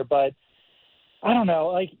each other. But I don't know,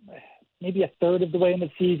 like maybe a third of the way into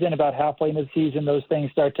the season, about halfway into the season, those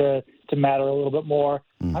things start to matter a little bit more.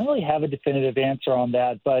 I don't really have a definitive answer on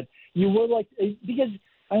that, but you would like, because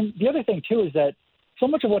the other thing too is that so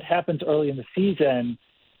much of what happens early in the season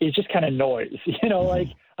is just kind of noise. Like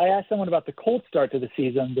I asked someone about the Colts start to the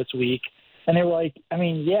season this week. And they were like, I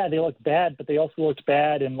mean, yeah, they looked bad, but they also looked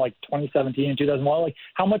bad in like 2017 and 2001. Like,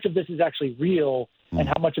 how much of this is actually real, and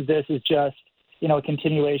how much of this is just, a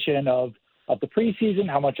continuation of the preseason?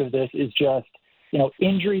 How much of this is just,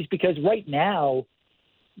 injuries? Because right now,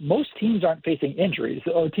 most teams aren't facing injuries.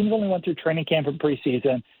 Teams only went through training camp and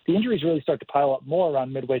preseason. The injuries really start to pile up more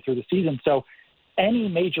around midway through the season. So any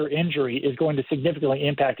major injury is going to significantly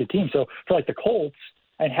impact a team. So for like the Colts,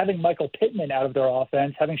 and having Michael Pittman out of their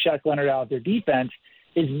offense, having Shaq Leonard out of their defense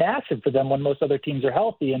is massive for them when most other teams are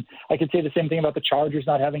healthy. And I could say the same thing about the Chargers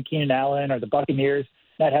not having Keenan Allen or the Buccaneers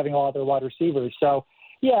not having all their wide receivers. So,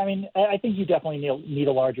 yeah, I mean, I think you definitely need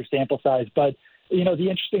a larger sample size. But, the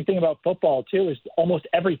interesting thing about football, too, is almost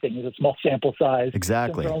everything is a small sample size.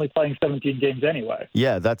 Exactly. They're only playing 17 games anyway.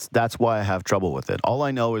 Yeah, that's why I have trouble with it. All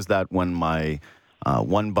I know is that when my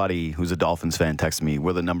one buddy who's a Dolphins fan texted me,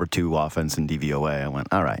 we're the number 2 offense in DVOA. I went,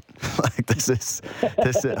 all right, like this is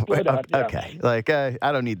okay. Like I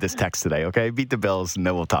don't need this text today. Okay, beat the Bills and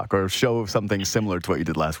then we'll talk, or show something similar to what you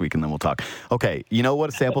did last week and then we'll talk. Okay, you know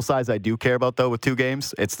what sample size I do care about though with 2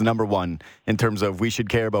 games? It's the number 1 in terms of we should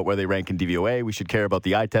care about where they rank in DVOA. We should care about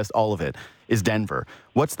the eye test. All of it is Denver.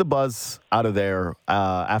 What's the buzz out of there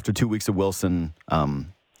after 2 weeks of Wilson,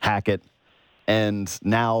 Hackett? And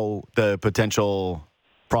now the potential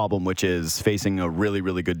problem, which is facing a really,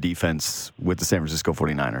 really good defense with the San Francisco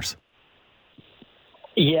 49ers.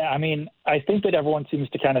 Yeah, I mean, I think that everyone seems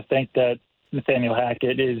to kind of think that Nathaniel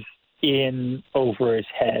Hackett is in over his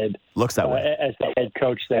head. Looks that way. As the head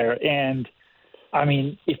coach there. And, I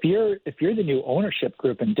mean, if you're the new ownership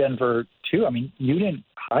group in Denver, too, I mean, you didn't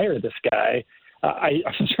hire this guy.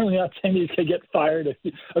 I'm certainly not saying he's going to get fired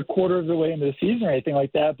a quarter of the way into the season or anything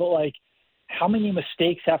like that, but, like, how many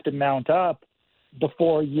mistakes have to mount up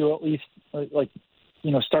before you at least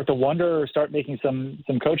start to wonder or start making some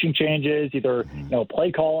coaching changes, either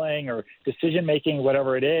play calling or decision making,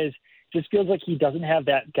 whatever it is. Just feels like he doesn't have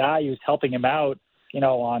that guy who's helping him out,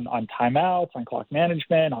 on timeouts, on clock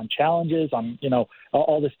management, on challenges, on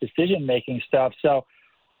all this decision making stuff. So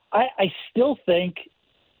I still think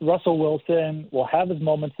Russell Wilson will have his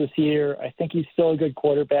moments this year. I think he's still a good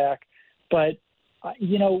quarterback, but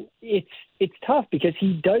it's tough because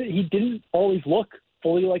he didn't always look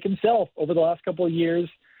fully like himself over the last couple of years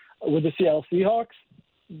with the Seattle Seahawks.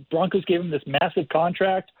 Broncos gave him this massive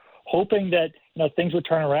contract, hoping that things would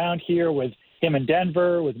turn around here with him in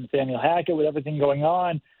Denver, with Nathaniel Hackett, with everything going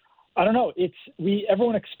on. I don't know.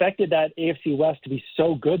 Everyone expected that AFC West to be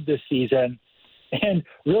so good this season, And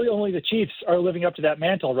really only the Chiefs are living up to that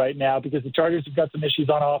mantle right now because the Chargers have got some issues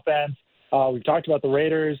on offense. We've talked about the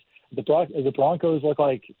Raiders. The Broncos look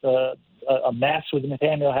like a mess with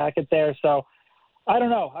Nathaniel Hackett there. So I don't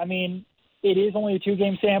know. I mean, it is only a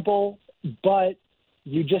 2-game sample, but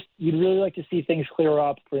you'd really like to see things clear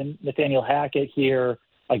up for Nathaniel Hackett here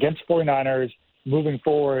against 49ers moving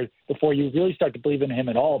forward before you really start to believe in him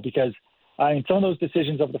at all. Because, I mean, some of those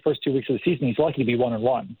decisions over the first 2 weeks of the season, he's lucky to be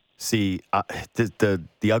 1-1. See,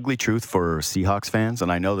 the ugly truth for Seahawks fans,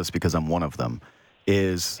 and I know this because I'm one of them,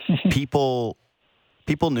 is people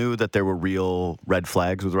knew that there were real red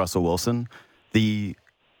flags with Russell Wilson. The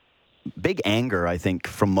big anger, I think,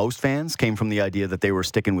 from most fans came from the idea that they were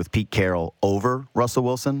sticking with Pete Carroll over Russell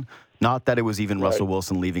Wilson, not that it was even Russell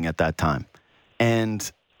Wilson leaving at that time.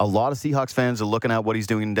 And a lot of Seahawks fans are looking at what he's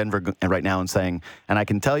doing in Denver right now and saying, and I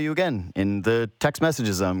can tell you again, in the text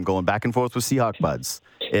messages I'm going back and forth with Seahawk buds,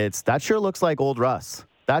 that sure looks like old Russ.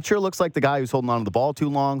 That sure looks like the guy who's holding on to the ball too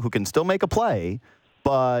long, who can still make a play,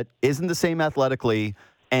 but isn't the same athletically,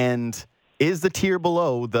 and is the tier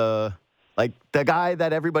below the guy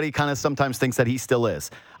that everybody kind of sometimes thinks that he still is.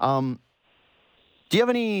 Do you have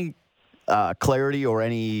any clarity or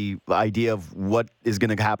any idea of what is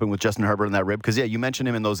going to happen with Justin Herbert in that rib? Because, you mentioned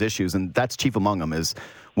him in those issues, and that's chief among them, is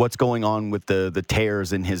what's going on with the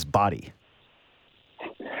tears in his body.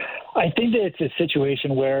 I think that it's a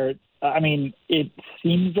situation where, it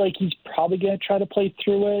seems like he's probably going to try to play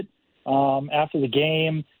through it. After the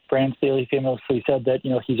game, Brandon Staley famously said that,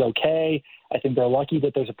 he's okay. I think they're lucky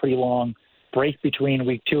that there's a pretty long break between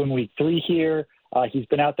week 2 and week 3 here. He's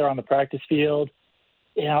been out there on the practice field.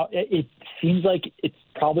 It seems like it's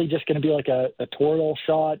probably just going to be like a Toradol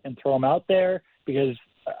shot and throw him out there because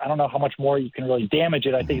I don't know how much more you can really damage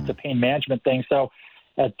it. I think it's a pain management thing. So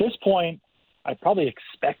at this point, I probably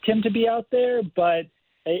expect him to be out there, but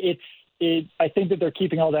I think that they're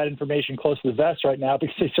keeping all that information close to the vest right now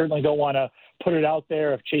because they certainly don't want to put it out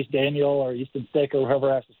there if Chase Daniel or Easton Stick or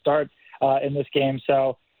whoever has to start in this game.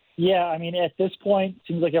 So, at this point, it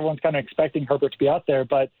seems like everyone's kind of expecting Herbert to be out there,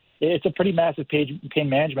 but it's a pretty massive pain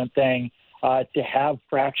management thing to have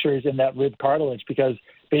fractures in that rib cartilage because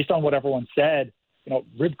based on what everyone said,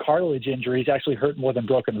 rib cartilage injuries actually hurt more than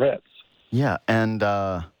broken ribs. Yeah, and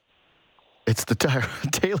it's the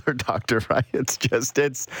Taylor doctor, right?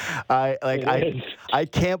 I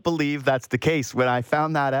can't believe that's the case. When I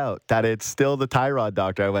found that out, that it's still the Tyrod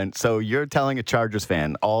doctor, I went, so you're telling a Chargers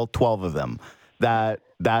fan, all 12 of them,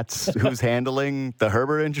 that's who's handling the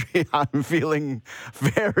Herbert injury? I'm feeling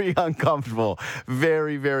very uncomfortable.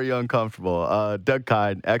 Very, very uncomfortable. Doug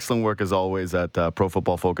Kyed, excellent work as always at Pro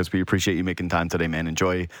Football Focus. We appreciate you making time today, man.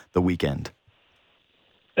 Enjoy the weekend.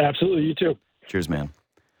 Absolutely. You too. Cheers, man.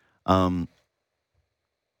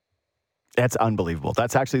 That's unbelievable.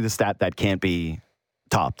 That's actually the stat that can't be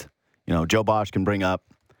topped. Joe Bosch can bring up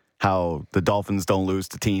how the Dolphins don't lose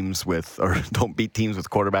to teams don't beat teams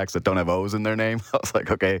with quarterbacks that don't have O's in their name. I was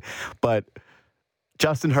like, okay. But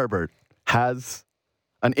Justin Herbert has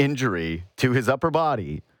an injury to his upper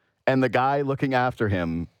body, and the guy looking after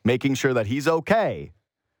him, making sure that he's okay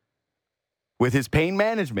with his pain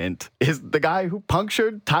management, is the guy who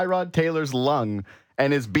punctured Tyrod Taylor's lung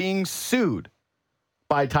and is being sued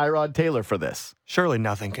by Tyrod Taylor for this. Surely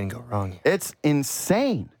nothing can go wrong. It's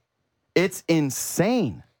insane. It's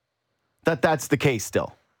insane that that's the case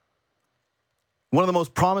still. One of the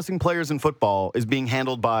most promising players in football is being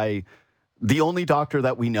handled by the only doctor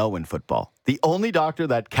that we know in football. The only doctor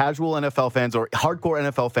that casual NFL fans or hardcore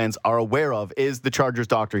NFL fans are aware of is the Chargers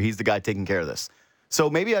doctor. He's the guy taking care of this. So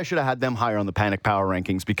maybe I should have had them higher on the Panic Power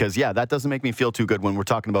rankings because, that doesn't make me feel too good when we're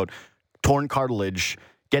talking about torn cartilage,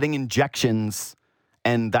 getting injections,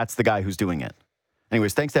 and that's the guy who's doing it.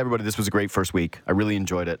 Anyways, thanks to everybody. This was a great first week. I really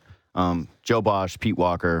enjoyed it. Joe Bosch, Pete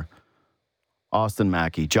Walker, Austin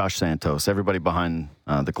Mackey, Josh Santos, everybody behind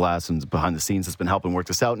the glass and behind the scenes has been helping work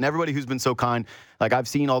this out. And everybody who's been so kind. Like, I've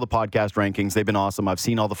seen all the podcast rankings. They've been awesome. I've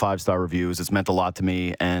seen all the 5-star reviews. It's meant a lot to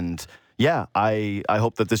me. And, I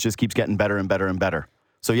hope that this just keeps getting better and better and better.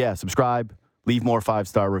 So, subscribe, leave more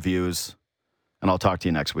 5-star reviews, and I'll talk to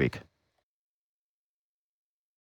you next week.